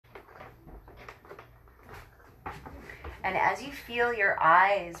And as you feel your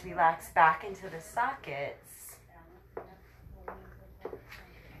eyes relax back into the sockets,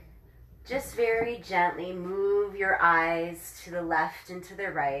 just very gently move your eyes to the left and to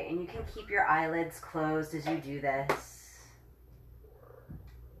the right, and you can keep your eyelids closed as you do this.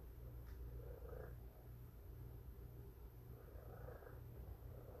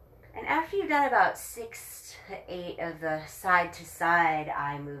 And after you've done about 6 to 8 of the side to side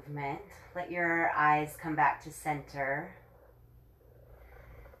eye movement, let your eyes come back to center.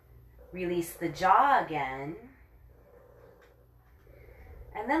 Release the jaw again.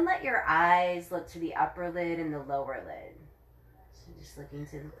 And then let your eyes look to the upper lid and the lower lid. So just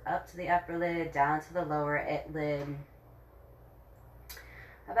looking up to the upper lid, down to the lower lid.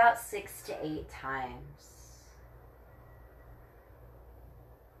 About 6 to 8 times.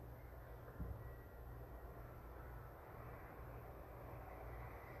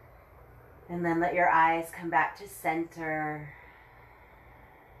 And then let your eyes come back to center.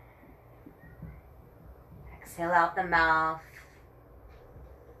 Exhale out the mouth.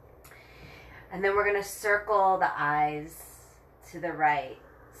 And then we're going to circle the eyes to the right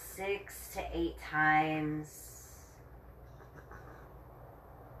 6 to 8 times.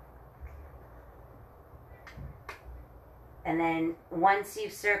 And then once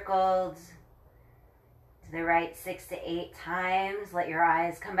you've circled to the right 6 to 8 times, let your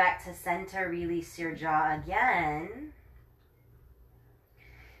eyes come back to center, release your jaw again.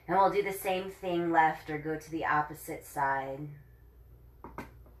 And we'll do the same thing left or go to the opposite side.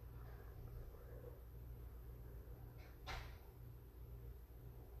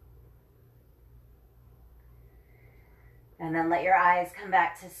 And then let your eyes come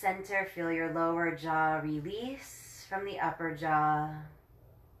back to center. Feel your lower jaw release from the upper jaw.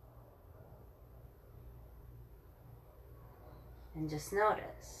 And just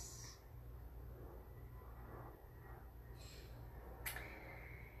notice.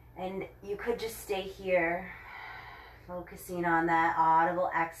 And you could just stay here, focusing on that audible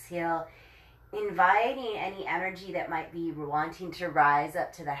exhale, inviting any energy that might be wanting to rise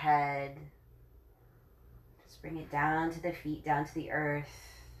up to the head. Bring it down to the feet, down to the earth.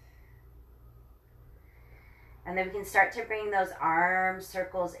 And then we can start to bring those arm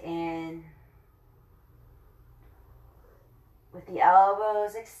circles in. With the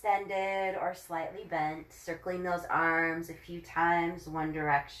elbows extended or slightly bent, circling those arms a few times, one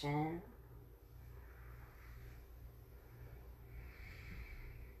direction.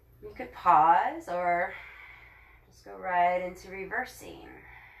 You could pause or just go right into reversing.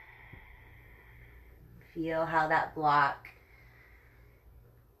 Feel how that block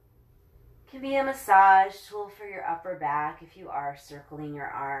can be a massage tool for your upper back if you are circling your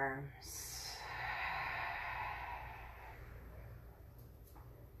arms.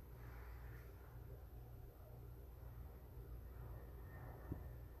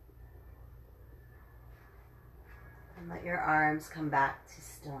 And let your arms come back to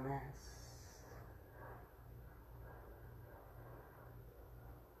stillness.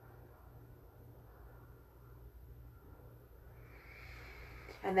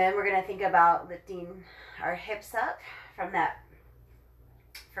 And then we're going to think about lifting our hips up from that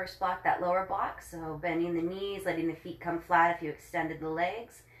first block, that lower block. So bending the knees, letting the feet come flat if you extended the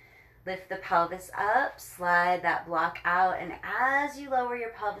legs. Lift the pelvis up, slide that block out. And as you lower your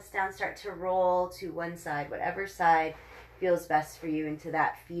pelvis down, start to roll to one side, whatever side feels best for you, into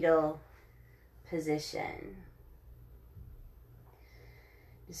that fetal position.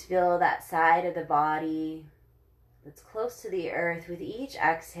 Just feel that side of the body that's close to the earth. With each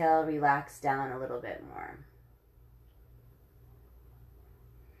exhale, relax down a little bit more.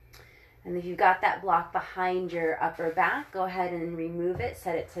 And if you've got that block behind your upper back, go ahead and remove it,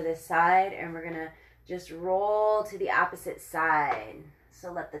 set it to the side, and we're gonna just roll to the opposite side.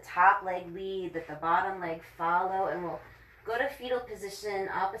 So let the top leg lead, let the bottom leg follow, and we'll go to fetal position,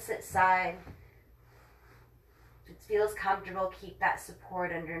 opposite side. If it feels comfortable, keep that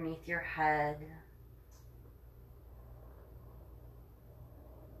support underneath your head.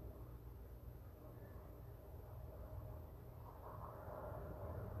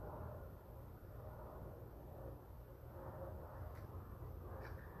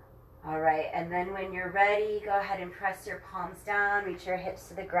 All right, and then when you're ready, go ahead and press your palms down, reach your hips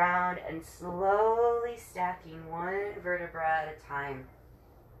to the ground, and slowly stacking one vertebra at a time.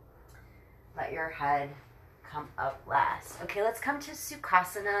 Let your head come up last. Okay, let's come to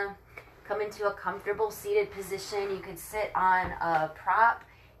Sukhasana. Come into a comfortable seated position. You could sit on a prop.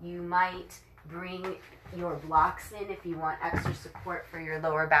 You might bring your blocks in if you want extra support for your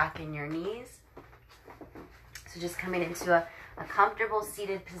lower back and your knees. So just coming into a comfortable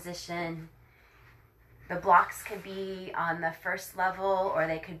seated position. The blocks could be on the first level or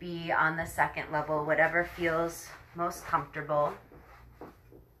they could be on the second level, whatever feels most comfortable.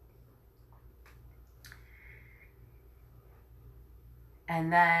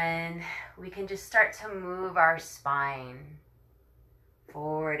 And then we can just start to move our spine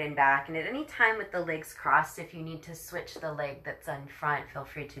forward and back. And at any time with the legs crossed, if you need to switch the leg that's in front, feel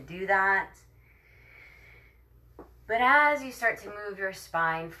free to do that. But as you start to move your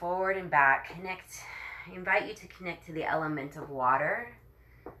spine forward and back, I invite you to connect to the element of water.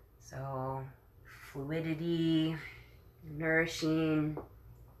 So fluidity, nourishing,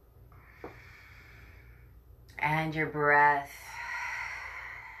 and your breath.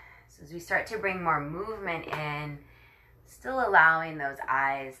 So as we start to bring more movement in, still allowing those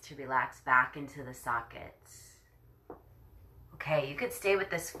eyes to relax back into the sockets. Okay, you could stay with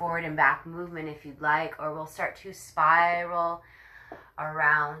this forward and back movement if you'd like, or we'll start to spiral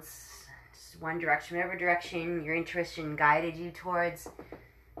around just one direction, whatever direction your intuition guided you towards.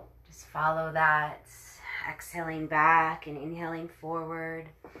 Just follow that, exhaling back and inhaling forward.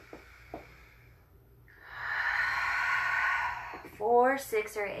 4,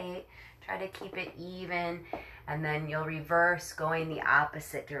 6, or 8. Try to keep it even, and then you'll reverse going the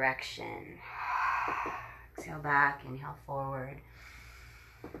opposite direction. Exhale back, inhale forward.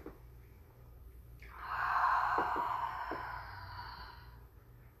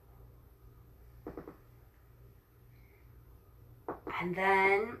 And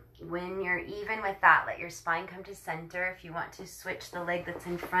then when you're even with that, let your spine come to center. If you want to switch the leg that's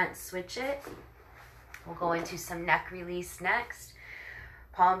in front, switch it. We'll go into some neck release next.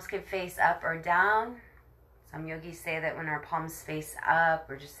 Palms could face up or down. Some yogis say that when our palms face up,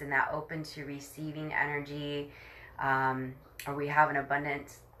 we're just in that open to receiving energy, or we have an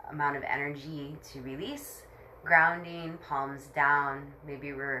abundant amount of energy to release. Grounding, palms down,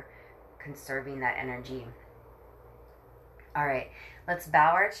 maybe we're conserving that energy. All right, let's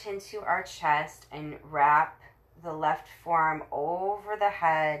bow our chin to our chest and wrap the left forearm over the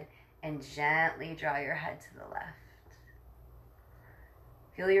head and gently draw your head to the left.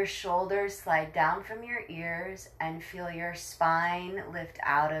 Feel your shoulders slide down from your ears and feel your spine lift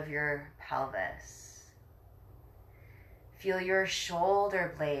out of your pelvis. Feel your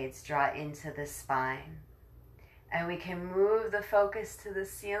shoulder blades draw into the spine. And we can move the focus to the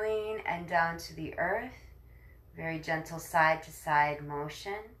ceiling and down to the earth. Very gentle side to side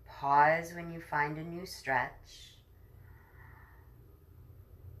motion. Pause when you find a new stretch.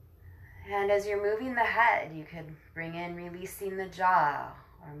 And as you're moving the head, you could bring in releasing the jaw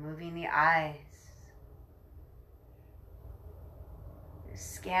or moving the eyes. You're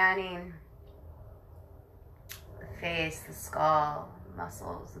scanning the face, the skull, the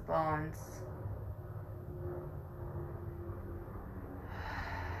muscles, the bones.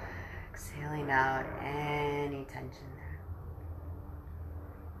 Exhaling out any tension there.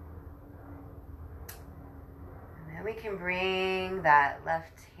 And then we can bring that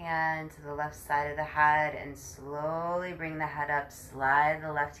left hand to the left side of the head and slowly bring the head up, slide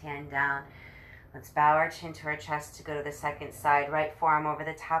the left hand down. Let's bow our chin to our chest to go to the second side. Right forearm over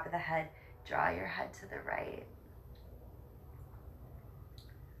the top of the head. Draw your head to the right.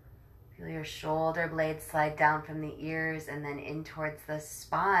 Feel your shoulder blades slide down from the ears and then in towards the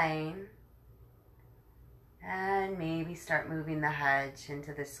spine. And maybe start moving the head, chin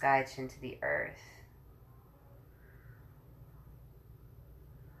to the sky, chin to the earth.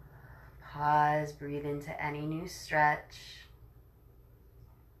 Pause, breathe into any new stretch.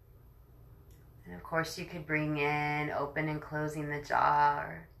 And of course you could bring in open and closing the jaw,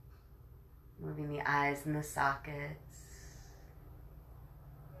 or moving the eyes and the sockets.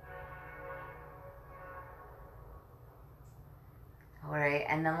 All right,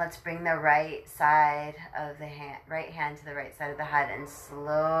 and then let's bring the right side of the hand, right hand to the right side of the head and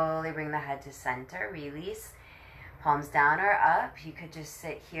slowly bring the head to center. Release. Palms down or up. You could just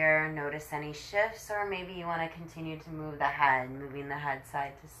sit here, notice any shifts, or maybe you want to continue to move the head, moving the head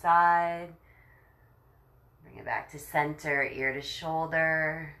side to side. Bring it back to center, ear to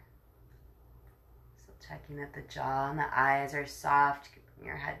shoulder. So checking that the jaw and the eyes are soft. Bring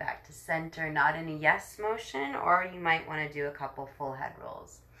your head back to center, not in a yes motion, or you might want to do a couple full head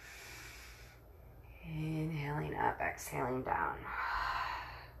rolls. Inhaling up, exhaling down.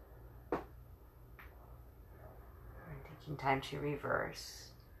 Taking time to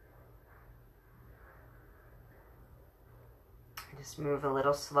reverse. Just move a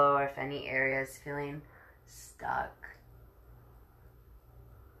little slower if any area is feeling stuck.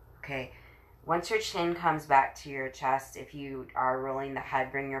 Okay, once your chin comes back to your chest, if you are rolling the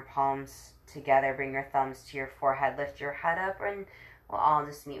head, bring your palms together, bring your thumbs to your forehead, lift your head up, and We'll all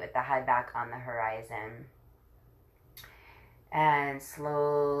just meet with the head back on the horizon. And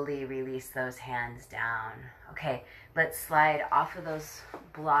slowly release those hands down. Okay, let's slide off of those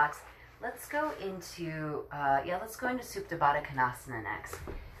blocks. Let's go into, let's go into Supta Baddha Konasana next.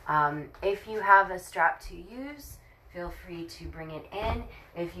 If you have a strap to use, feel free to bring it in.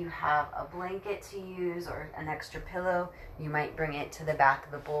 If you have a blanket to use or an extra pillow, you might bring it to the back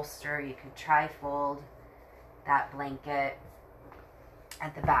of the bolster. You can tri-fold that blanket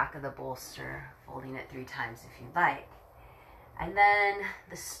at the back of the bolster, folding it 3 times if you'd like. And then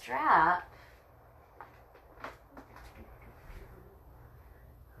the strap, there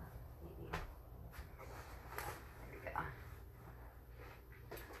we go.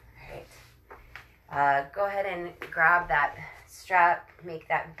 All right. Go ahead and grab that strap, make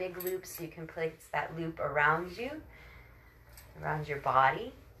that big loop so you can place that loop around you, around your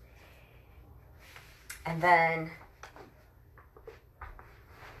body. And then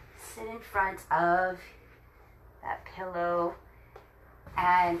sit in front of that pillow,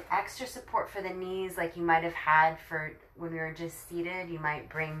 and extra support for the knees like you might have had for when we were just seated. You might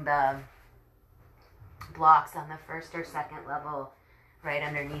bring the blocks on the first or second level right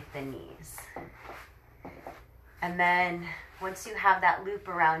underneath the knees. And then once you have that loop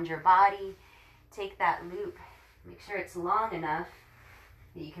around your body, take that loop, make sure it's long enough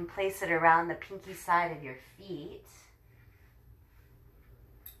that you can place it around the pinky side of your feet.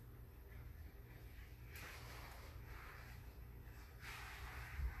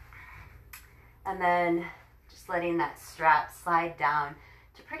 And then just letting that strap slide down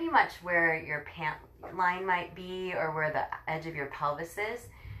to pretty much where your pant line might be or where the edge of your pelvis is.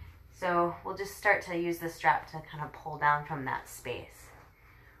 So we'll just start to use the strap to kind of pull down from that space.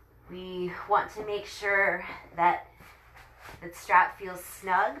 We want to make sure that the strap feels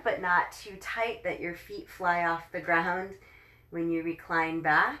snug but not too tight that your feet fly off the ground when you recline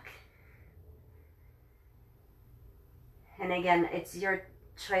back. And again, it's your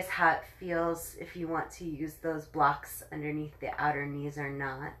choice how it feels, if you want to use those blocks underneath the outer knees or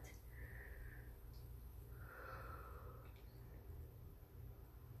not.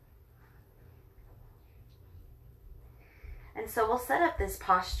 And so we'll set up this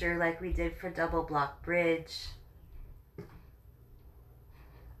posture like we did for double block bridge.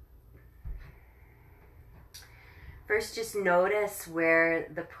 First, just notice where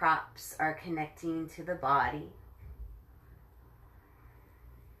the props are connecting to the body.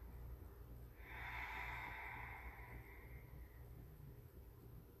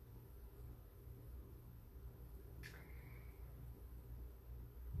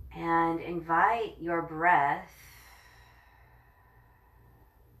 And invite your breath,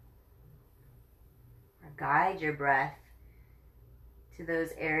 or guide your breath to those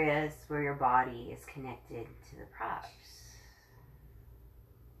areas where your body is connected to the props.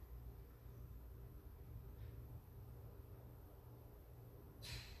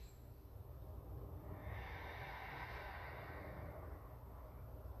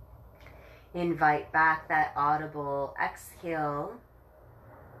 Invite back that audible exhale.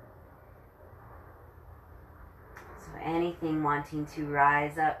 So anything wanting to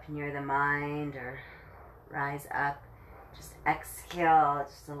rise up near the mind or rise up, just exhale,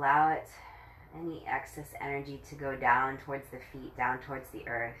 just allow it, any excess energy to go down towards the feet, down towards the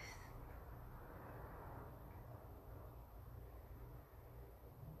earth.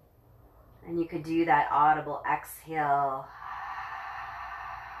 And you could do that audible exhale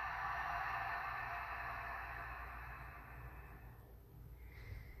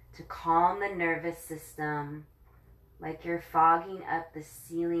to calm the nervous system, like you're fogging up the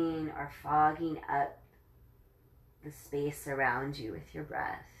ceiling or fogging up the space around you with your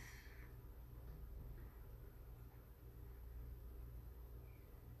breath.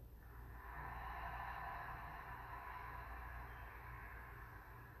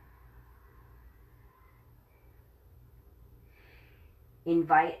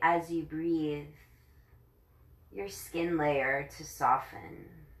 Invite as you breathe your skin layer to soften.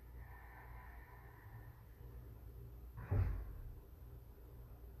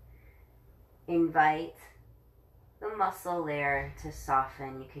 Invite the muscle layer to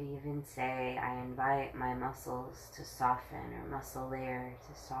soften. You could even say, I invite my muscles to soften, or muscle layer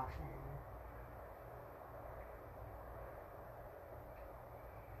to soften.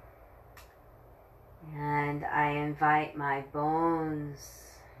 And I invite my bones,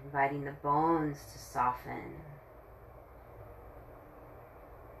 inviting the bones to soften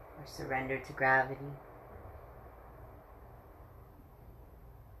or surrender to gravity.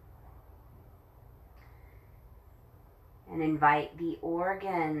 And invite the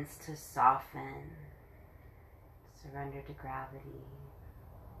organs to soften. Surrender to gravity.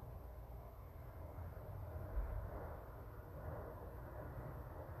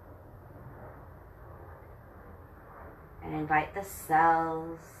 And invite the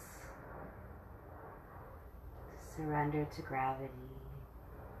cells to surrender to gravity.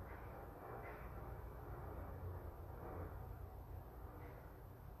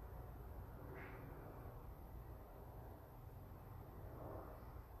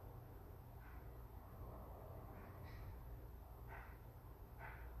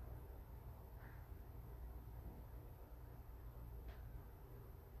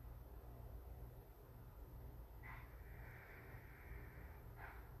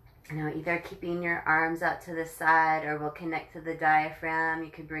 Now, either keeping your arms out to the side or we'll connect to the diaphragm.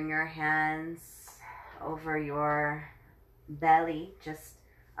 You could bring your hands over your belly, just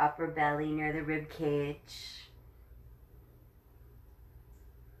upper belly near the rib cage.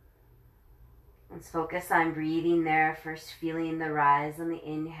 Let's focus on breathing there. First, feeling the rise on the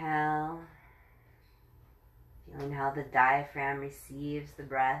inhale. Feeling how the diaphragm receives the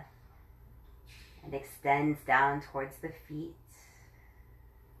breath and extends down towards the feet.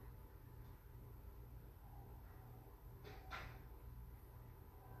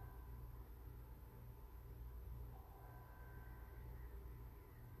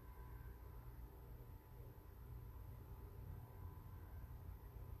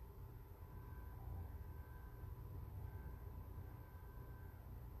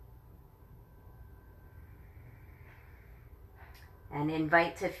 And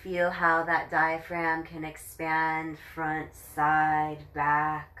invite to feel how that diaphragm can expand front, side,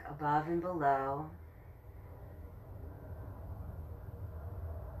 back, above and below.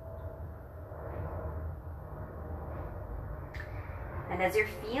 And as you're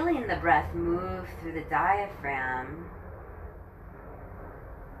feeling the breath move through the diaphragm,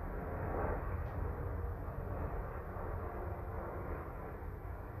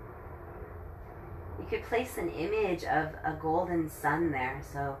 you could place an image of a golden sun there.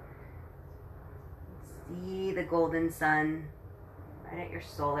 So see the golden sun right at your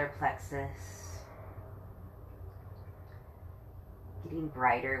solar plexus, getting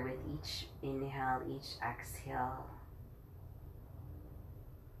brighter with each inhale, each exhale.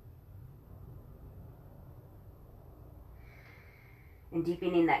 And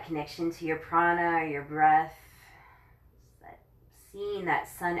deepening that connection to your prana or your breath, seeing that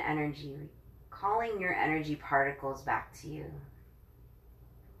sun energy, calling your energy particles back to you.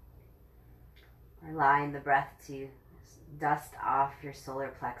 Or allowing the breath to dust off your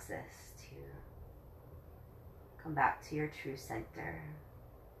solar plexus to come back to your true center.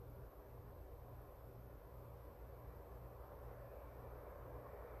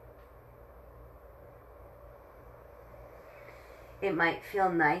 It might feel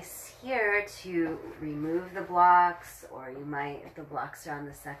nice here to remove the blocks, or you might, if the blocks are on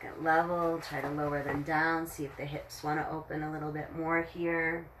the second level, try to lower them down, see if the hips want to open a little bit more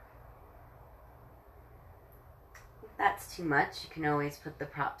here. If that's too much, you can always put the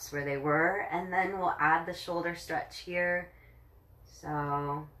props where they were, and then we'll add the shoulder stretch here.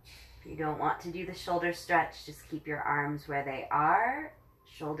 So if you don't want to do the shoulder stretch, just keep your arms where they are.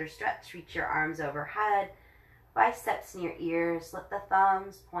 Shoulder stretch, reach your arms overhead. Biceps near ears, let the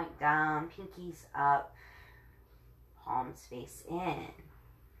thumbs point down, pinkies up, palms face in.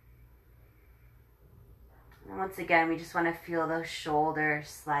 And once again, we just want to feel those shoulders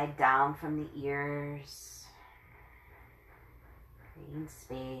slide down from the ears, creating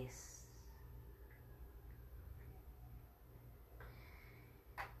space.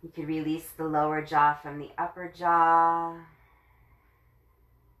 You could release the lower jaw from the upper jaw.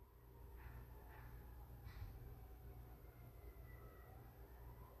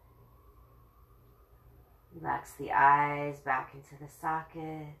 Relax the eyes back into the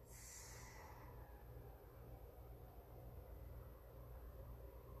sockets.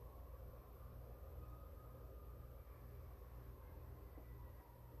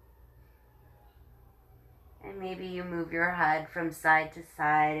 And maybe you move your head from side to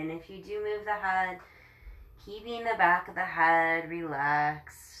side. And if you do move the head, keeping the back of the head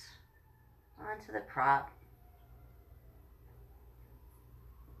relaxed onto the prop.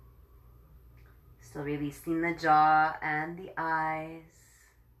 Still releasing the jaw and the eyes.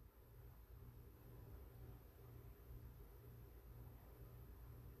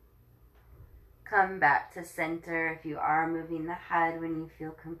 Come back to center if you are moving the head when you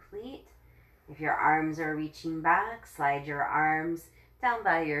feel complete. If your arms are reaching back, slide your arms down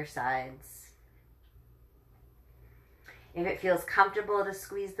by your sides. If it feels comfortable to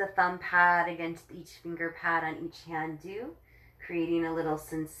squeeze the thumb pad against each finger pad on each hand, do. creating a little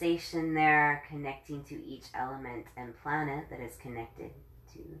sensation there, connecting to each element and planet that is connected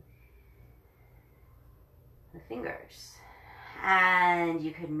to the fingers. And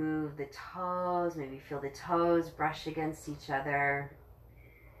you could move the toes, maybe feel the toes brush against each other.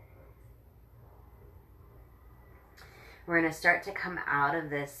 We're going to start to come out of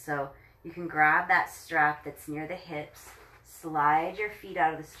this, so you can grab that strap that's near the hips, slide your feet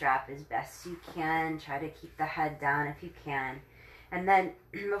out of the strap as best you can, try to keep the head down if you can. And then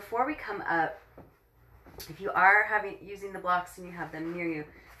before we come up, if you are using the blocks and you have them near you,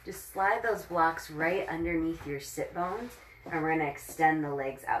 just slide those blocks right underneath your sit bones, and we're going to extend the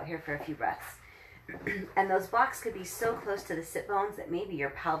legs out here for a few breaths. And those blocks could be so close to the sit bones that maybe your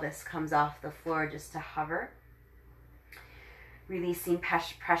pelvis comes off the floor just to hover. Releasing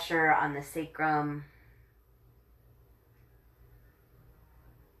pressure on the sacrum.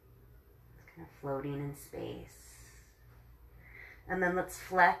 It's kind of floating in space. And then let's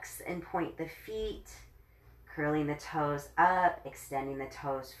flex and point the feet, curling the toes up, extending the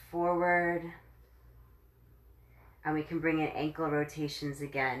toes forward. And we can bring in ankle rotations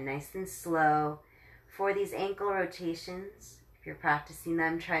again, nice and slow. For these ankle rotations, if you're practicing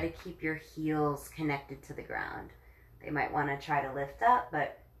them, try to keep your heels connected to the ground. They might want to try to lift up,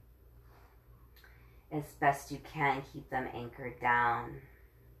 but as best you can, keep them anchored down.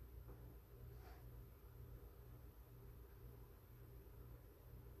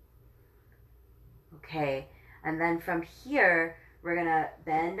 Okay, and then from here, we're going to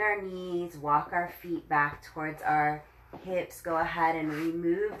bend our knees, walk our feet back towards our hips. Go ahead and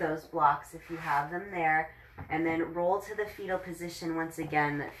remove those blocks if you have them there. And then roll to the fetal position once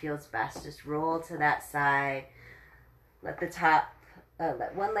again that feels best. Just roll to that side. Let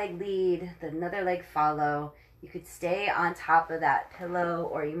let one leg lead, another leg follow. You could stay on top of that pillow,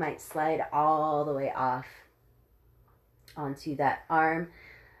 or you might slide all the way off onto that arm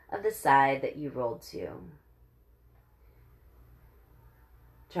of the side that you rolled to.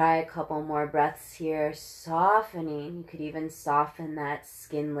 Try a couple more breaths here, softening. You could even soften that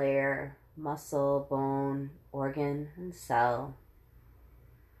skin layer, muscle, bone, organ, and cell.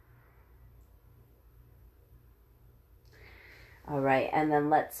 All right, and then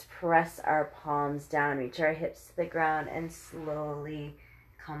let's press our palms down, reach our hips to the ground, and slowly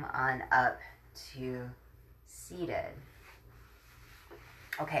come on up to seated.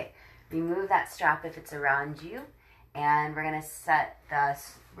 Okay, remove that strap if it's around you. And we're gonna set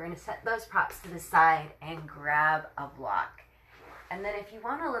those props to the side and grab a block. And then if you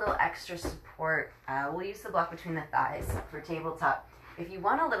want a little extra support, we'll use the block between the thighs for tabletop. If you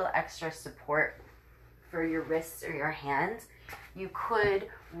want a little extra support for your wrists or your hands, you could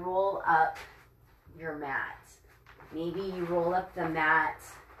roll up your mat. Maybe you roll up the mat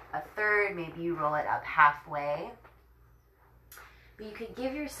a third, maybe you roll it up halfway. But you could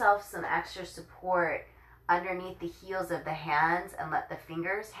give yourself some extra support underneath the heels of the hands and let the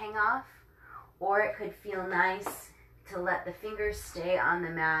fingers hang off. Or it could feel nice to let the fingers stay on the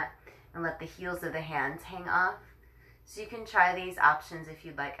mat and let the heels of the hands hang off. So you can try these options if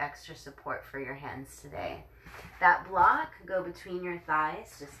you'd like extra support for your hands today. That block go between your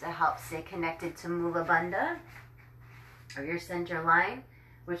thighs just to help stay connected to Mula Bandha, or your center line,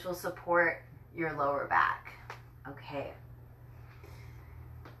 which will support your lower back. Okay.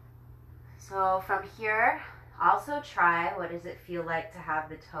 So from here, also try, what does it feel like to have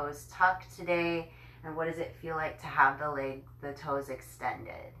the toes tucked today, and what does it feel like to have the toes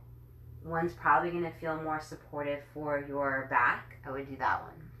extended? One's probably going to feel more supportive for your back. I would do that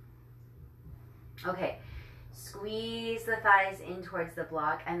one. Okay, squeeze the thighs in towards the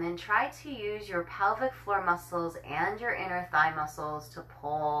block, and then try to use your pelvic floor muscles and your inner thigh muscles to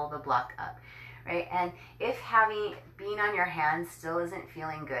pull the block up, right? And if being on your hands still isn't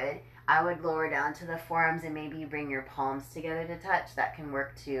feeling good, I would lower down to the forearms and maybe you bring your palms together to touch. That can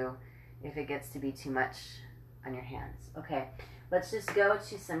work too if it gets to be too much on your hands. Okay, let's just go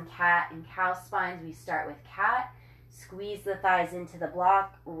to some cat and cow spines. We start with cat. Squeeze the thighs into the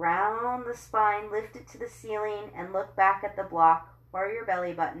block, round the spine, lift it to the ceiling, and look back at the block or your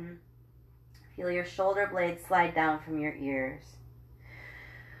belly button. Feel your shoulder blades slide down from your ears.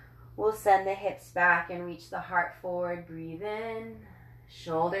 We'll send the hips back and reach the heart forward. Breathe in.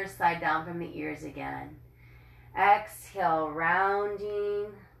 Shoulders slide down from the ears again. Exhale, rounding,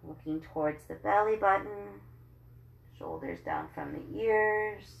 looking towards the belly button. Shoulders down from the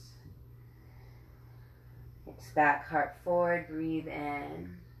ears. Hips back, heart forward, breathe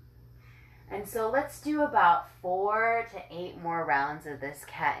in. And so let's do about 4 to 8 more rounds of this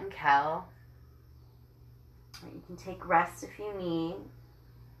cat and cow. You can take rest if you need.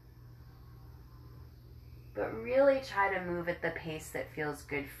 but really try to move at the pace that feels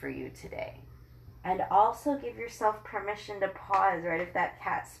good for you today. And also give yourself permission to pause, right? If that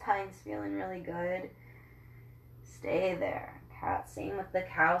cat spine's feeling really good, stay there. Same with the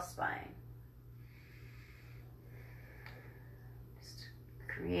cow spine. Just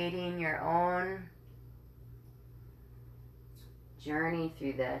creating your own journey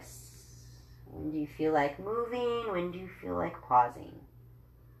through this. When do you feel like moving? When do you feel like pausing?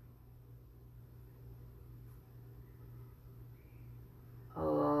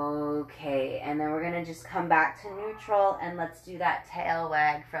 Okay, and then we're going to just come back to neutral, and let's do that tail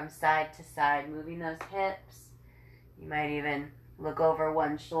wag from side to side, moving those hips. You might even look over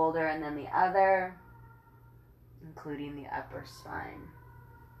one shoulder and then the other, including the upper spine.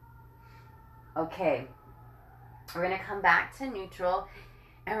 Okay, we're going to come back to neutral,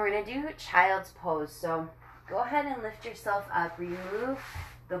 and we're going to do child's pose. So go ahead and lift yourself up, remove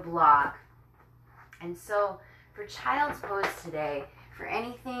the block. And so for child's pose today, for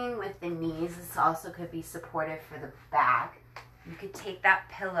anything with the knees, this also could be supportive for the back. You could take that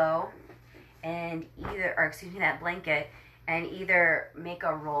pillow and that blanket, and either make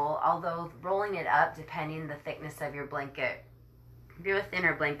a roll, although rolling it up, depending the thickness of your blanket. If you have a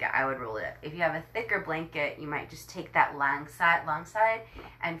thinner blanket, I would roll it up. If you have a thicker blanket, you might just take that long side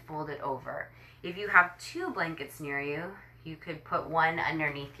and fold it over. If you have two blankets near you, you could put one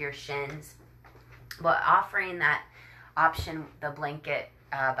underneath your shins, but offering that option, the blanket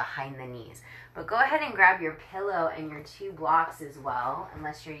behind the knees. But go ahead and grab your pillow and your two blocks as well,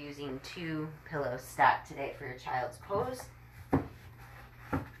 unless you're using two pillows stacked today for your child's pose.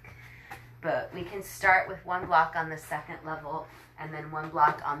 But we can start with one block on the second level and then one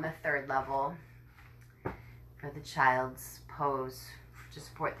block on the third level for the child's pose to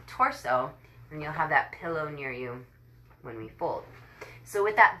support the torso, and you'll have that pillow near you when we fold. So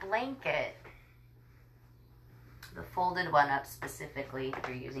with that blanket, the folded one up specifically, if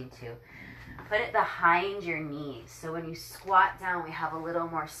you're using two, put it behind your knees. So when you squat down, we have a little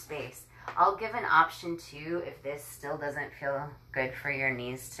more space. I'll give an option too if this still doesn't feel good for your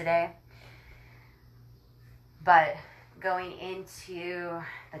knees today. But going into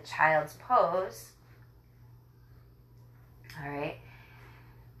the child's pose, all right,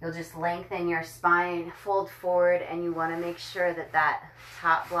 you'll just lengthen your spine, fold forward, and you want to make sure that that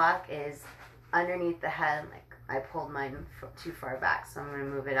top block is underneath the head. Like I pulled mine too far back, so I'm going to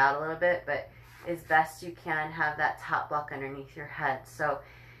move it out a little bit, but as best you can, have that top block underneath your head. So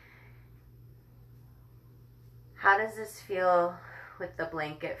how does this feel with the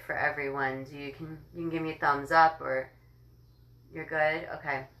blanket for everyone? You can give me a thumbs up, or you're good?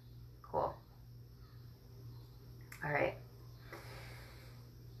 Okay, cool. All right.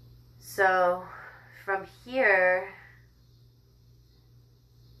 So from here,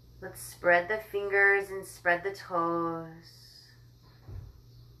 let's spread the fingers and spread the toes.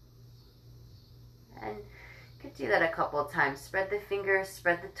 And you could do that a couple of times. Spread the fingers,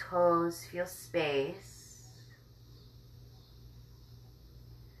 spread the toes, feel space.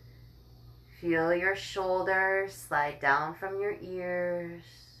 Feel your shoulders slide down from your ears.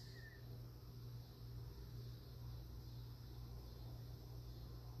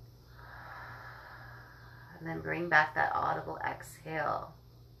 And then bring back that audible exhale.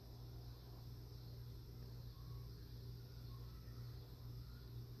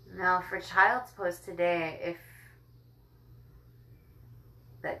 Now for child's pose today, if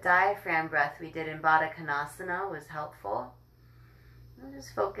that diaphragm breath we did in Baddha Konasana was helpful, we'll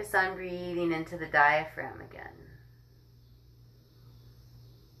just focus on breathing into the diaphragm again.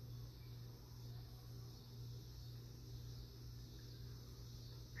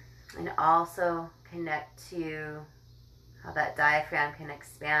 And also connect to how that diaphragm can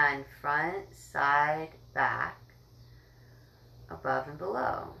expand front, side, back, above and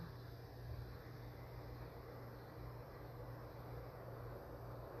below.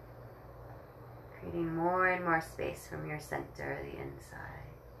 Creating more and more space from your center, the inside.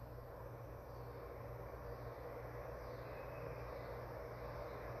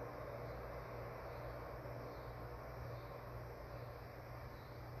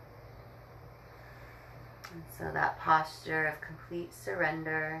 And so that posture of complete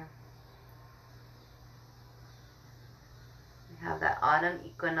surrender. We have that autumn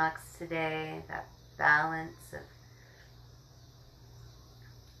equinox today, that balance of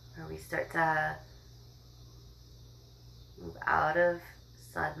where we start to move out of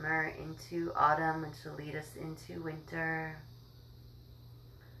summer into autumn, which will lead us into winter.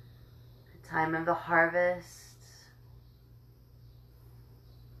 The time of the harvest.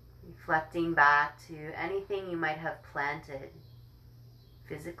 Reflecting back to anything you might have planted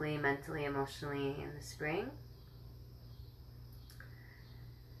physically, mentally, emotionally in the spring.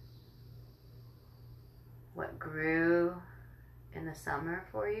 What grew in the summer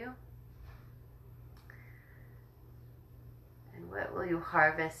for you? And what will you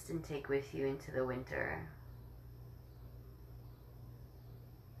harvest and take with you into the winter?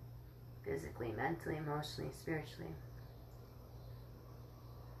 Physically, mentally, emotionally, spiritually.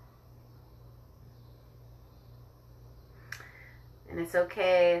 And it's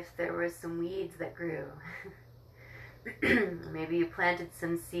okay if there were some weeds that grew. Maybe you planted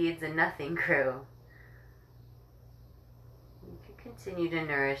some seeds and nothing grew. You can continue to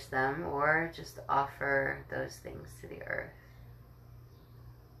nourish them or just offer those things to the earth.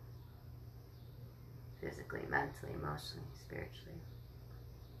 Physically, mentally, emotionally, spiritually.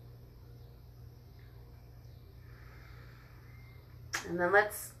 And then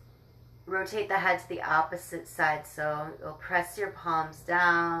let's rotate the head to the opposite side. So you'll press your palms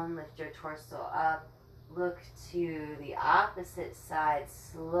down, lift your torso up, look to the opposite side,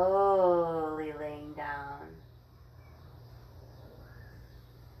 slowly laying down.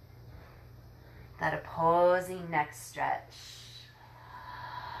 That opposing neck stretch.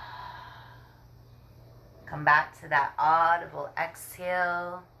 Come back to that audible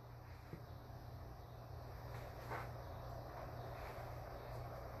exhale.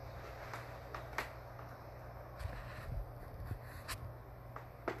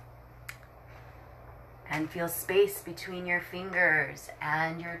 And feel space between your fingers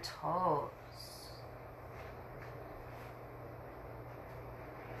and your toes.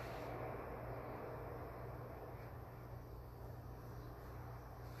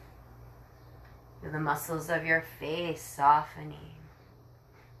 Feel the muscles of your face softening.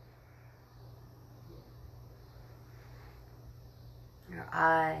 Your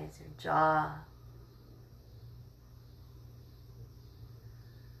eyes, your jaw.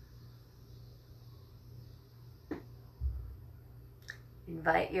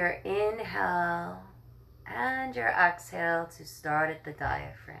 Invite your inhale and your exhale to start at the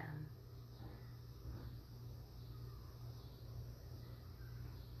diaphragm.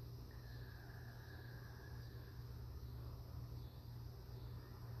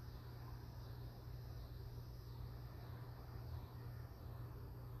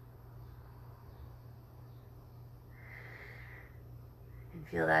 And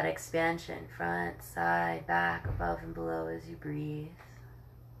feel that expansion, front, side, back, above and below as you breathe.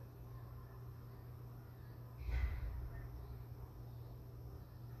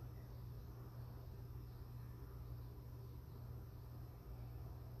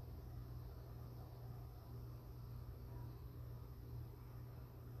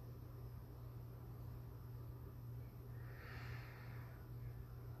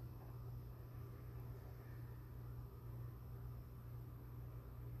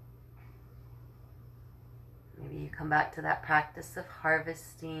 Maybe you come back to that practice of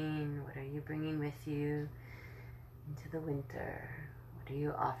harvesting. What are you bringing with you into the winter? What are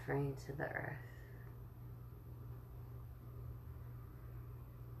you offering to the earth?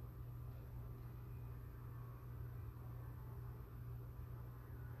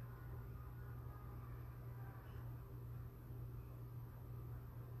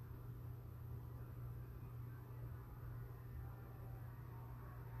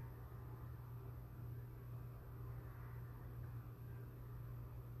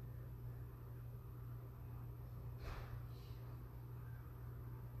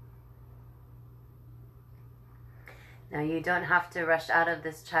 Now you don't have to rush out of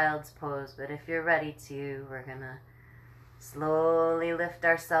this child's pose, but if you're ready to, we're gonna slowly lift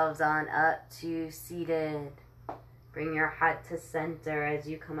ourselves on up to seated. Bring your head to center as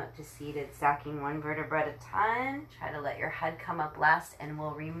you come up to seated, stacking one vertebra at a time. Try to let your head come up last, and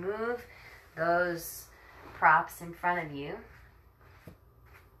we'll remove those props in front of you.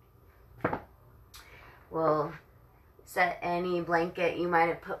 We'll set any blanket you might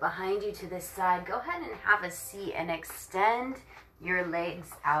have put behind you to this side. Go ahead and have a seat and extend your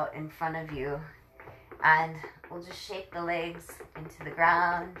legs out in front of you. And we'll just shake the legs into the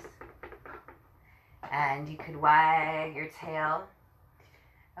ground. And you could wag your tail.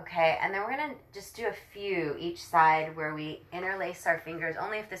 Okay, and then we're gonna just do a few each side where we interlace our fingers,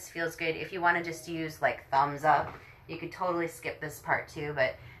 only if this feels good. If you wanna just use like thumbs up, you could totally skip this part too,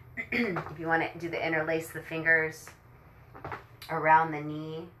 but if you wanna do the interlace the fingers around the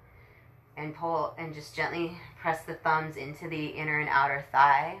knee and pull and just gently press the thumbs into the inner and outer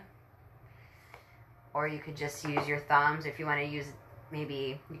thigh. Or you could just use your thumbs. If you want to use,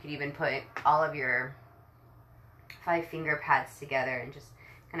 maybe you could even put all of your 5 finger pads together and just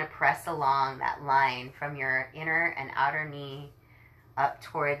kind of press along that line from your inner and outer knee up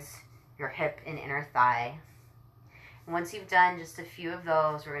towards your hip and inner thigh. And once you've done just a few of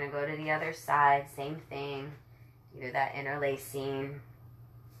those, we're going to go to the other side, same thing, either that interlacing,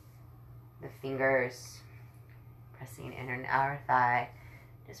 the fingers, pressing inner and outer thigh,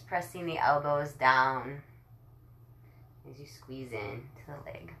 just pressing the elbows down as you squeeze in to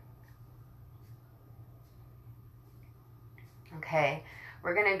the leg. Okay,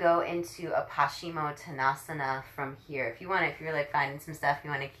 we're going to go into a Paschimottanasana from here. If you're like finding some stuff, you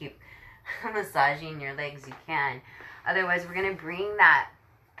want to keep massaging your legs, you can. Otherwise, we're going to bring that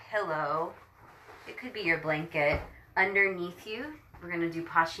pillow, it could be your blanket, underneath you. We're going to do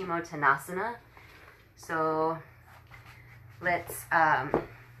Paschimottanasana. So let's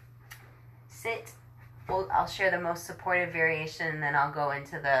sit. I'll share the most supportive variation, and then I'll go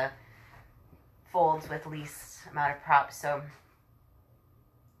into the folds with least amount of props. So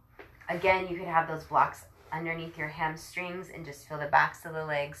again, you could have those blocks underneath your hamstrings and just feel the backs of the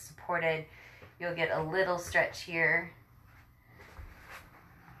legs supported. You'll get a little stretch here.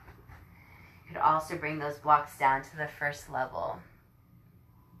 You could also bring those blocks down to the first level.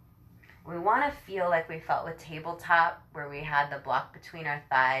 We want to feel like we felt with tabletop, where we had the block between our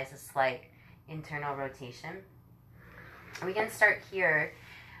thighs, a slight internal rotation. We can start here.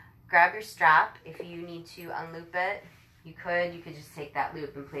 Grab your strap. If you need to unloop it, you could just take that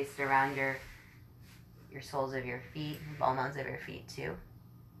loop and place it around your soles of your feet, ball mounds of your feet too.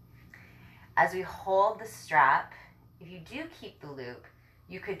 As we hold the strap, if you do keep the loop,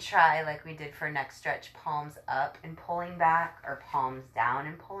 you could try, like we did for neck stretch, palms up and pulling back, or palms down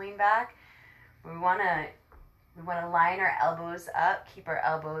and pulling back. We want to line our elbows up, keep our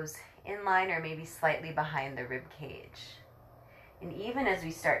elbows in line or maybe slightly behind the rib cage. And even as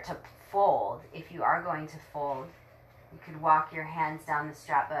we start to fold, if you are going to fold, you could walk your hands down the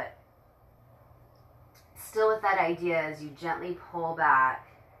strap, but still with that idea as you gently pull back,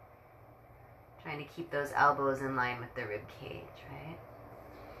 trying to keep those elbows in line with the rib cage, right?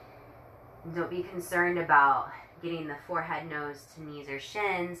 And don't be concerned about getting the forehead, nose to knees or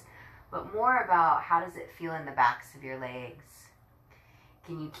shins, but more about how does it feel in the backs of your legs?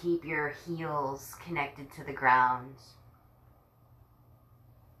 Can you keep your heels connected to the ground?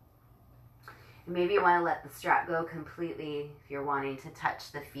 And maybe you want to let the strap go completely if you're wanting to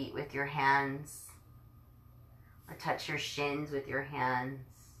touch the feet with your hands, or touch your shins with your hands.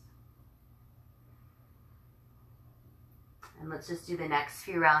 And let's just do the next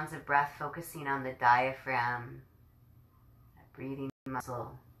few rounds of breath, focusing on the diaphragm, that breathing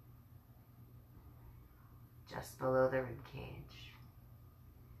muscle just below the rib cage.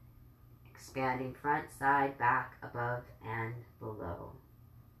 Expanding front, side, back, above, and below.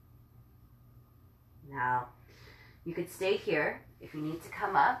 Now, you could stay here. If you need to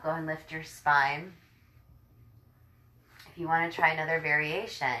come up, go ahead and lift your spine. If you want to try another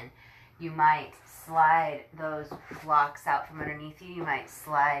variation, you might slide those blocks out from underneath you. You might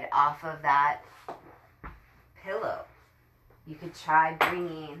slide off of that pillow. You could try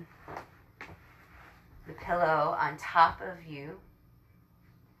bringing the pillow on top of you,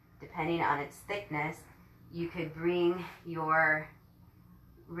 depending on its thickness. You could bring your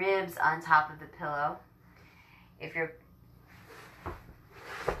ribs on top of the pillow. If your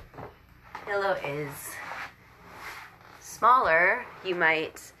pillow is smaller, you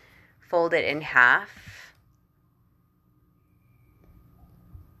might fold it in half.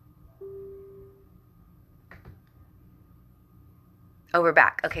 Oh, we're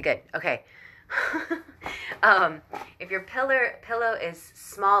back. Okay, good. Okay. If your pillow is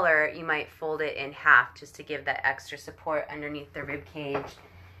smaller, you might fold it in half just to give that extra support underneath the rib cage.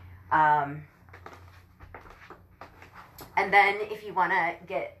 And then if you want to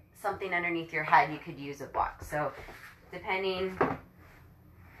get something underneath your head, you could use a block. So depending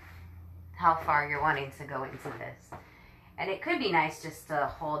how far you're wanting to go into this. And it could be nice just to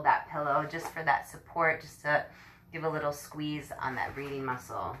hold that pillow just for that support, just to give a little squeeze on that breathing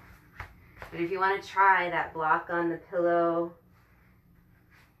muscle. But if you want to try that block on the pillow,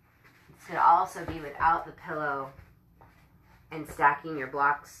 this could also be without the pillow and stacking your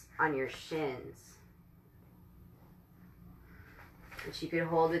blocks on your shins, which you could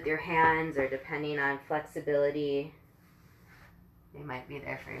hold with your hands, or depending on flexibility, they might be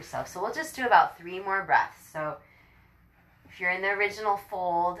there for yourself. So we'll just do about 3 more breaths. So if you're in the original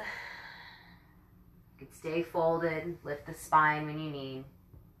fold, you could stay folded, lift the spine when you need.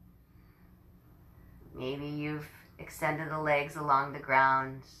 Maybe you've extended the legs along the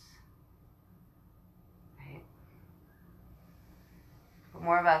ground, right? But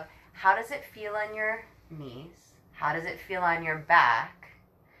more about how does it feel on your knees? How does it feel on your back?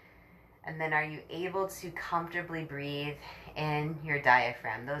 And then are you able to comfortably breathe in your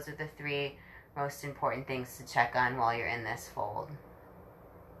diaphragm? Those are the three most important things to check on while you're in this fold.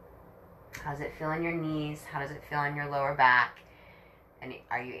 How does it feel in your knees? How does it feel in your lower back? And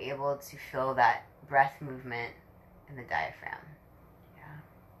are you able to feel that breath movement in the diaphragm? Yeah.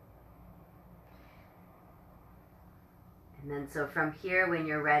 And then so from here, when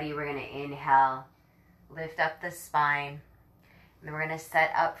you're ready, we're going to inhale, lift up the spine, and then we're going to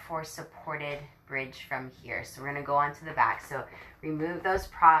set up for supported bridge from here. So we're going to go onto the back. So remove those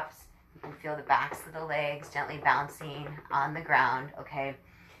props. You can feel the backs of the legs gently bouncing on the ground, okay?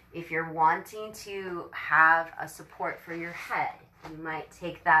 If you're wanting to have a support for your head, you might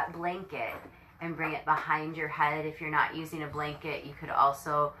take that blanket and bring it behind your head. If you're not using a blanket, you could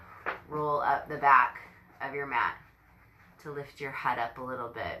also roll up the back of your mat to lift your head up a little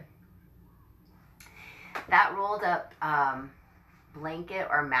bit. That rolled up blanket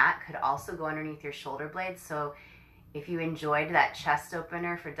or mat could also go underneath your shoulder blades. So if you enjoyed that chest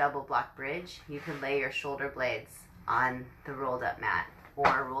opener for double block bridge, you could lay your shoulder blades on the rolled up mat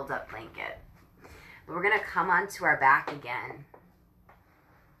or rolled up blanket. But we're going to come onto our back again.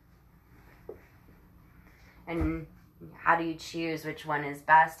 And how do you choose which one is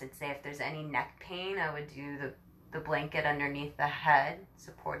best? I'd say if there's any neck pain, I would do the blanket underneath the head,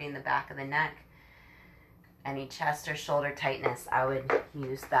 supporting the back of the neck. Any chest or shoulder tightness, I would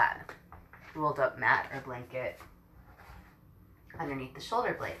use that rolled up mat or blanket underneath the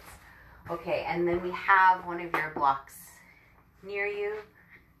shoulder blades. Okay, and then we have one of your blocks near you.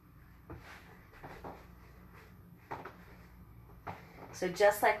 So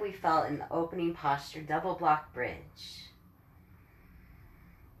just like we felt in the opening posture, double block bridge.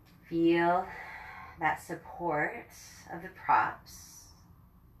 Feel that support of the props.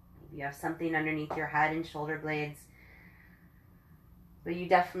 Maybe you have something underneath your head and shoulder blades, but you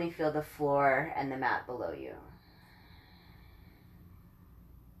definitely feel the floor and the mat below you.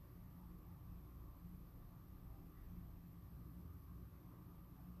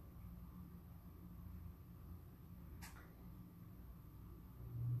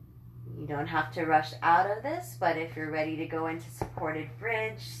 You don't have to rush out of this, but if you're ready to go into supported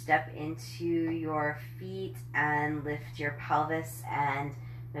bridge, step into your feet and lift your pelvis and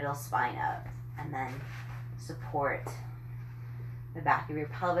middle spine up. And then support the back of your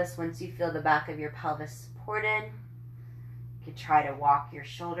pelvis. Once you feel the back of your pelvis supported, you could try to walk your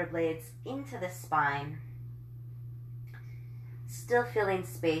shoulder blades into the spine. Still feeling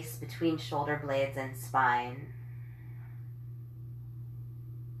space between shoulder blades and spine.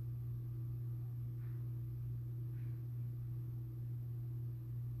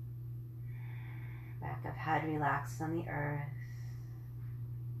 Back of head relaxed on the earth.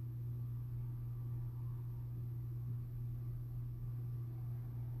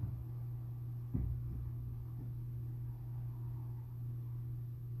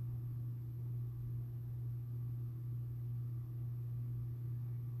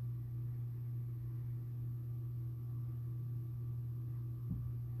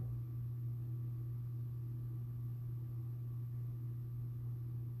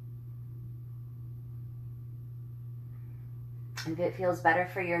 If it feels better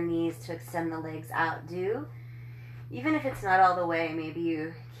for your knees to extend the legs out, do. Even if it's not all the way, maybe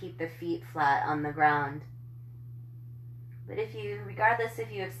you keep the feet flat on the ground. But regardless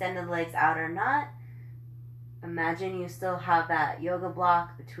if you extend the legs out or not, imagine you still have that yoga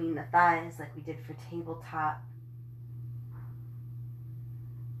block between the thighs like we did for tabletop.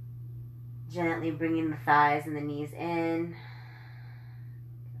 Gently bringing the thighs and the knees in.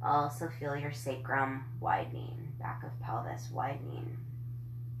 Also feel your sacrum widening, back of pelvis widening.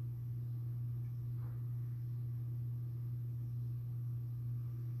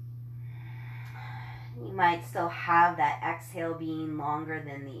 You might still have that exhale being longer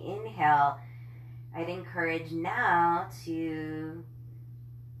than the inhale. I'd encourage now to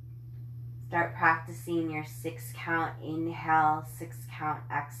start practicing your 6 count inhale, 6 count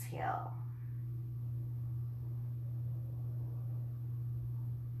exhale.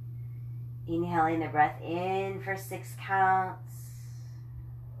 Inhaling the breath in for 6 counts.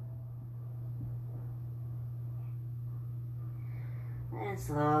 And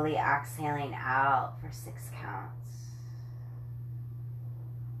slowly exhaling out for 6 counts.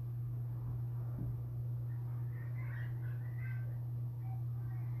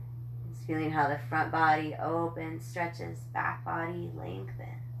 Just feeling how the front body opens, stretches, back body lengthens.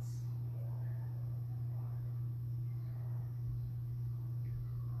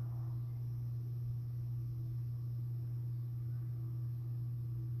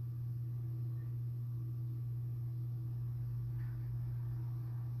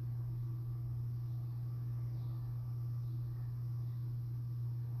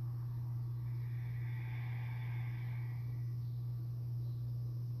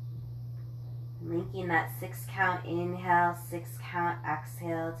 Linking that 6 count inhale, 6 count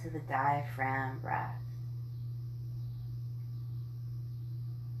exhale to the diaphragm breath.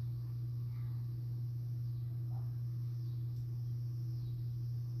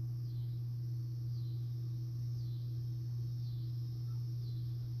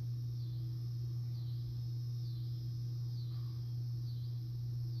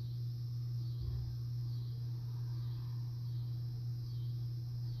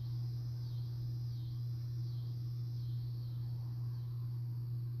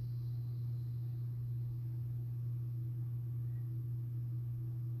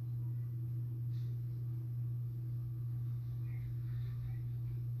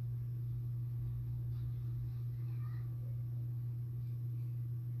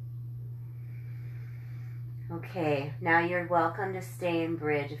 Okay, now you're welcome to stay in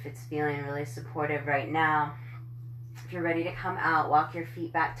bridge if it's feeling really supportive right now. If you're ready to come out, walk your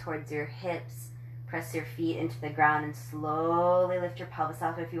feet back towards your hips, press your feet into the ground, and slowly lift your pelvis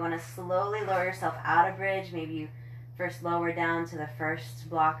off. If you want to slowly lower yourself out of bridge, maybe you first lower down to the first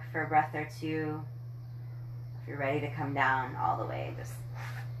block for a breath or two. If you're ready to come down all the way, just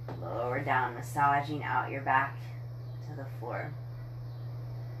lower down, massaging out your back to the floor.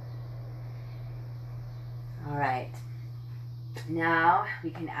 All right, now we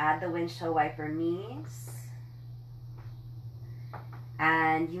can add the windshield wiper knees.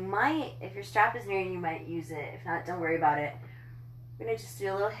 And you might, if your strap is near you, you might use it. If not, don't worry about it. We're gonna just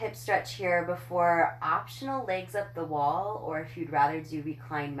do a little hip stretch here before optional legs up the wall, or if you'd rather do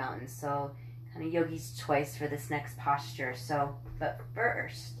reclined mountain. So kind of yogi's choice for this next posture. So, but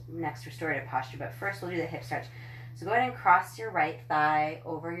first, next restorative posture, but first we'll do the hip stretch. So go ahead and cross your right thigh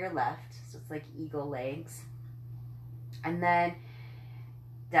over your left. So it's like eagle legs. And then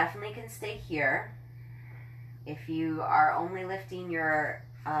definitely can stay here. If you are only lifting your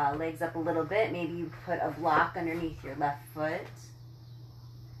legs up a little bit, maybe you put a block underneath your left foot.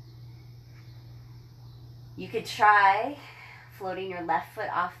 You could try floating your left foot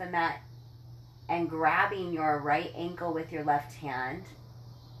off the mat and grabbing your right ankle with your left hand.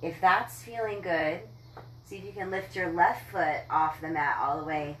 If that's feeling good, see if you can lift your left foot off the mat all the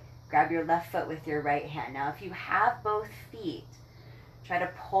way. Grab your left foot with your right hand. Now, if you have both feet, try to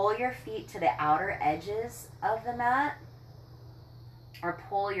pull your feet to the outer edges of the mat, or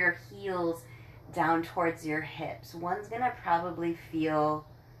pull your heels down towards your hips. One's gonna probably feel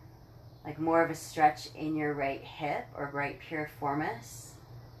like more of a stretch in your right hip or right piriformis.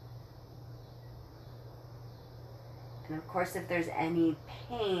 And of course, if there's any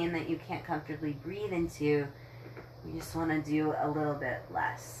pain that you can't comfortably breathe into, you just want to do a little bit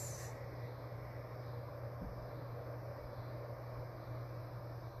less.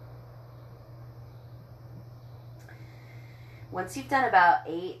 Once you've done about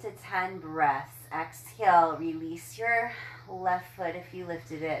 8 to 10 breaths, exhale, release your left foot if you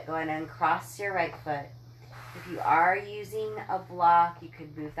lifted it. Go ahead and cross your right foot. If you are using a block, you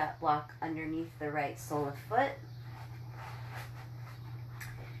could move that block underneath the right sole of foot.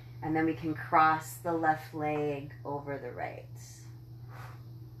 And then we can cross the left leg over the right.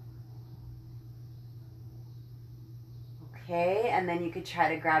 Okay, and then you could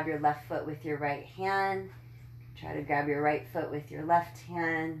try to grab your left foot with your right hand. Try to grab your right foot with your left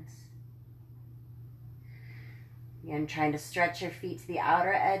hand. Again, trying to stretch your feet to the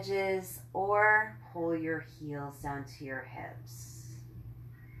outer edges or pull your heels down to your hips.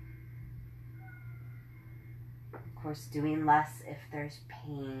 Of course, doing less if there's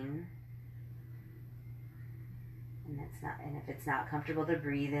pain. And if it's not comfortable to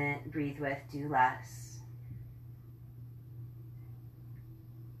breathe with, do less.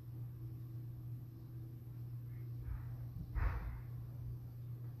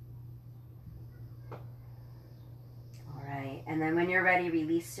 And then when you're ready,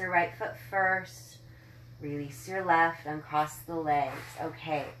 release your right foot first, release your left, uncross the legs.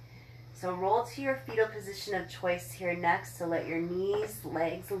 Okay, so roll to your fetal position of choice here next. So let your knees,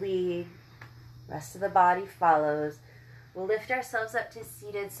 legs lead, rest of the body follows. We'll lift ourselves up to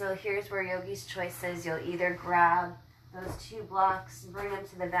seated. So here's where yogi's choice is. You'll either grab those 2 blocks, bring them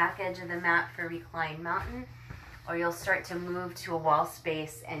to the back edge of the mat for reclined mountain, or you'll start to move to a wall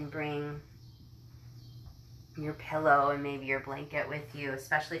space and bring your pillow and maybe your blanket with you,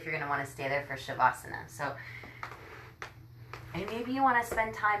 especially if you're going to want to stay there for Shavasana. So, and maybe you want to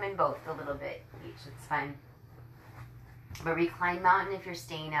spend time in both a little bit each, it's fine. But recline mountain, if you're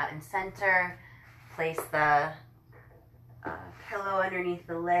staying out in center, place the pillow underneath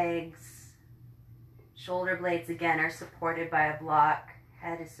the legs. Shoulder blades again are supported by a block.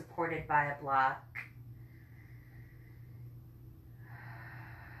 Head is supported by a block.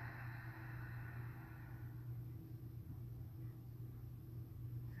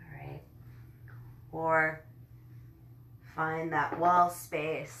 or find that wall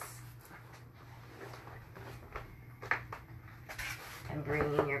space and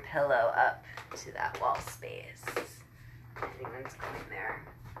bringing your pillow up to that wall space. Anyone's going there.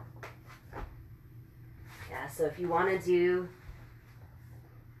 Yeah, so if you want to do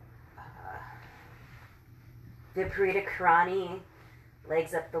Viparita Karani,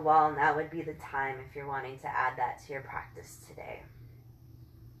 legs up the wall, now would be the time if you're wanting to add that to your practice today.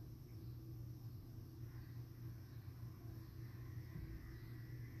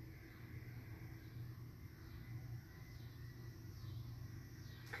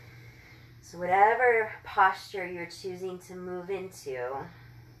 So whatever posture you're choosing to move into,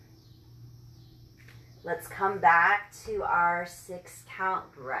 let's come back to our 6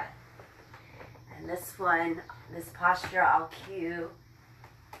 count breath. And this posture, I'll cue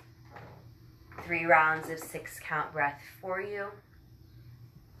 3 rounds of 6 count breath for you.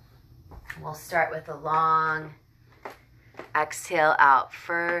 We'll start with a long exhale out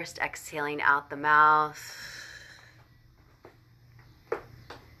first, exhaling out the mouth.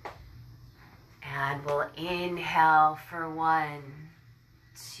 And we'll inhale for 1,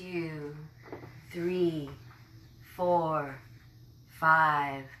 2, 3, 4,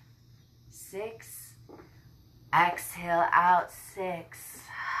 5, 6. Exhale out 6,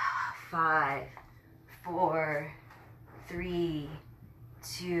 5, 4, 3,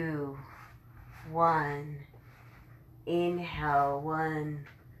 2, 1. Inhale 1,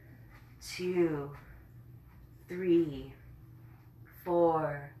 2, 3,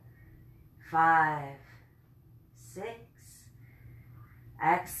 4, 5, 6.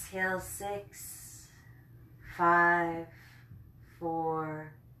 Exhale 6, 5,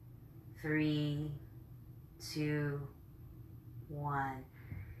 4, 3, 2, 1.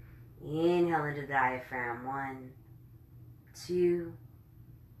 Inhale into the diaphragm. 1, 2,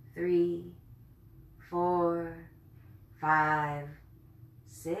 3, 4, 5,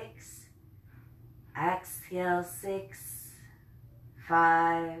 6. Exhale 6,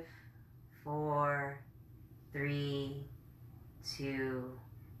 5, 4, 3, 2,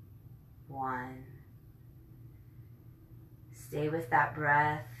 1. Stay with that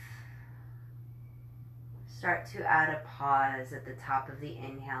breath. Start to add a pause at the top of the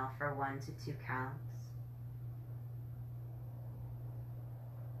inhale for 1 to 2 counts.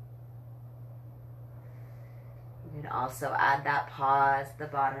 You can also add that pause at the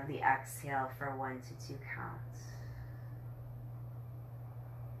bottom of the exhale for 1 to 2 counts.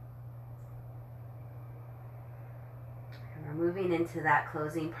 And we're moving into that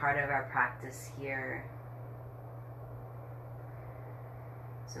closing part of our practice here.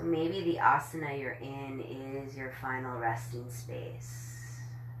 So maybe the asana you're in is your final resting space.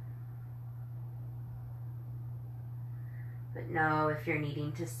 But know if you're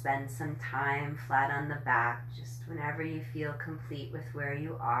needing to spend some time flat on the back, just whenever you feel complete with where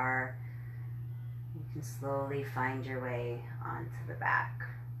you are, you can slowly find your way onto the back,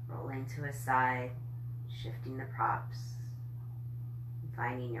 rolling to a side, shifting the props, and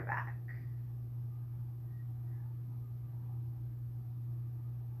finding your back.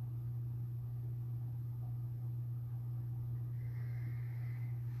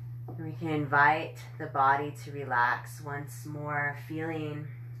 We can invite the body to relax once more, feeling,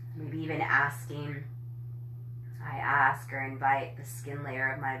 maybe even asking, I ask or invite the skin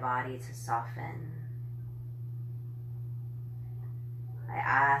layer of my body to soften. I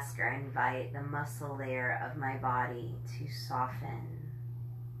ask or invite the muscle layer of my body to soften.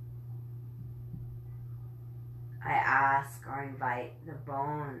 I ask or invite the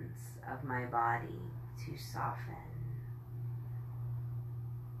bones of my body to soften.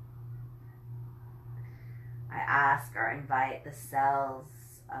 I ask or invite the cells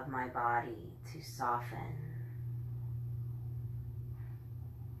of my body to soften.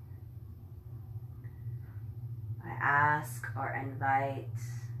 I ask or invite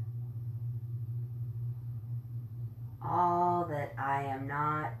all that I am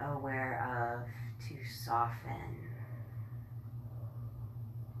not aware of to soften.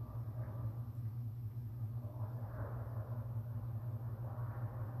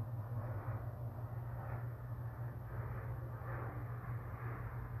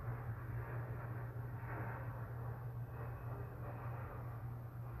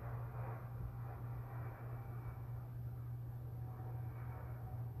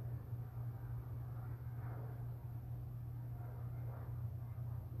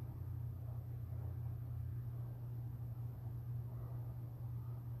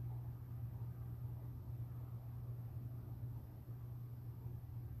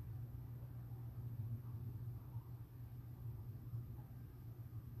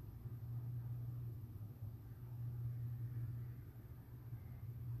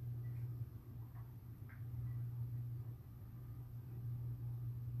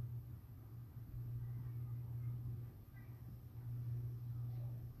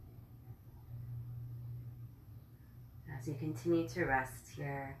 As you continue to rest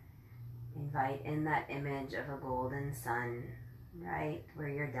here, invite in that image of a golden sun right where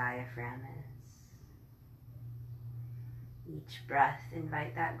your diaphragm is. Each breath,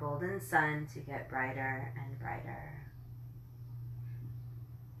 invite that golden sun to get brighter and brighter.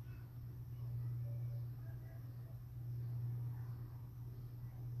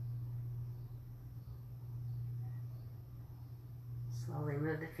 Slowly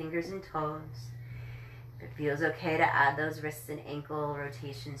move the fingers and toes. If it feels okay to add those wrists and ankle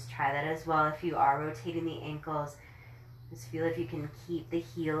rotations, try that as well. If you are rotating the ankles, just feel if you can keep the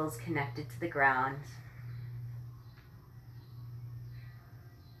heels connected to the ground.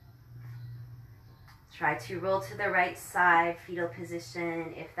 Try to roll to the right side, fetal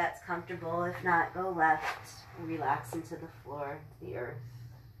position, if that's comfortable. If not, go left. Relax into the floor, the earth.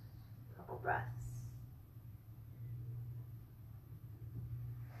 A couple breaths.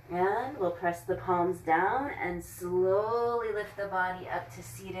 And we'll press the palms down and slowly lift the body up to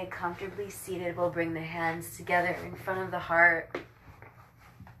seated, comfortably seated. We'll bring the hands together in front of the heart.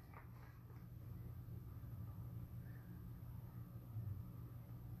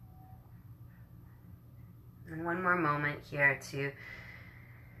 And one more moment here to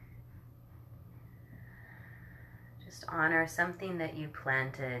just honor something that you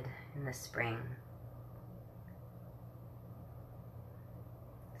planted in the spring.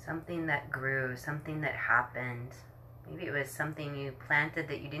 Something that grew, something that happened. Maybe it was something you planted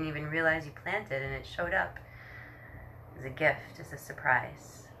that you didn't even realize you planted and it showed up as a gift, as a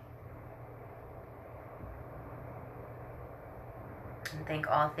surprise. And thank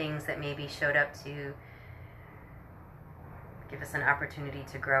all things that maybe showed up to give us an opportunity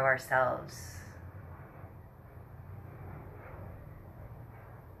to grow ourselves.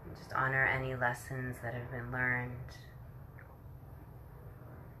 And just honor any lessons that have been learned.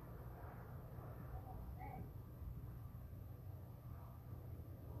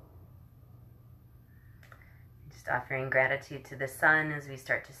 Just offering gratitude to the sun as we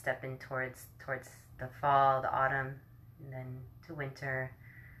start to step in towards the fall, the autumn, and then to winter,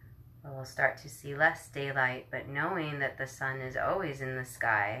 where we'll start to see less daylight, but knowing that the sun is always in the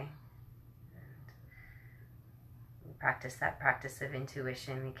sky. And we practice that practice of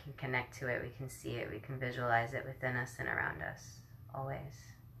intuition. We can connect to it, we can see it, we can visualize it within us and around us, always.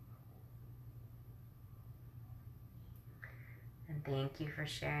 And thank you for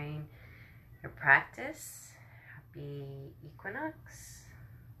sharing your practice. Happy Equinox.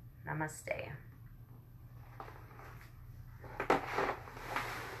 Namaste.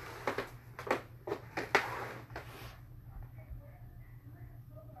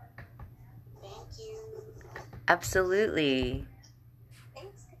 Thank you. Absolutely.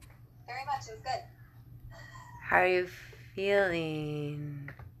 Thanks very much. It was good. How are you feeling?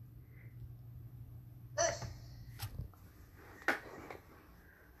 Good.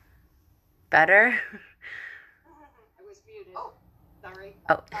 Better? I was muted. Oh. Sorry.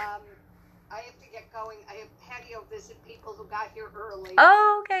 Oh. I have to get going. I have patio visit people who got here early.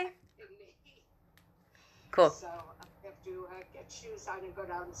 Oh, okay. Cool. So I have to get shoes on and go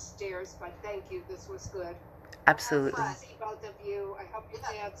downstairs. But thank you. This was good. Absolutely. I see both of you. I hope your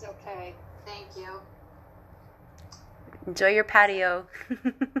dad's okay. Thank you. Enjoy your patio. Thank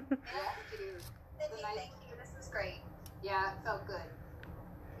you. Cindy, thank you. This was great. Yeah, it felt good.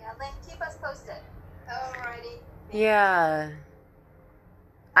 Yeah, Lynn, keep us posted. Alrighty. Yeah.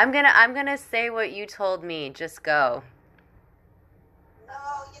 I'm gonna say what you told me. Just go. No,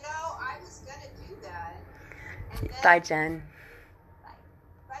 I was gonna do that. And then, Bye, Jen.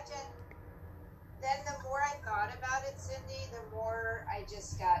 Bye, Jen. Then the more I thought about it, Cindy, the more I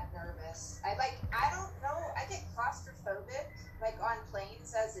just got nervous. I don't know, I get claustrophobic, on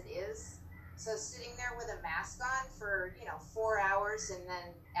planes as it is. So sitting there with a mask on for, 4 hours and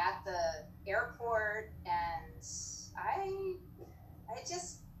then at the airport, and I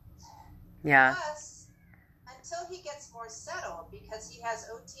just, Yeah. plus, until he gets more settled, because he has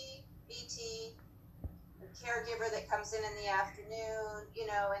OT, BT, a caregiver that comes in the afternoon,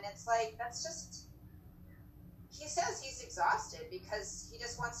 and it's that's just, he says he's exhausted because he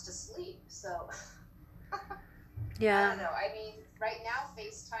just wants to sleep, so. Yeah. I don't know. I mean, right now,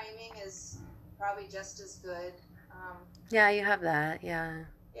 FaceTiming is probably just as good. Yeah, you have that. Yeah.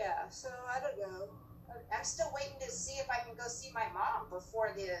 Yeah, so I don't know. I'm still waiting to see if I can go see my mom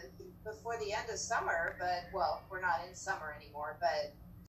before the end of summer. But we're not in summer anymore. But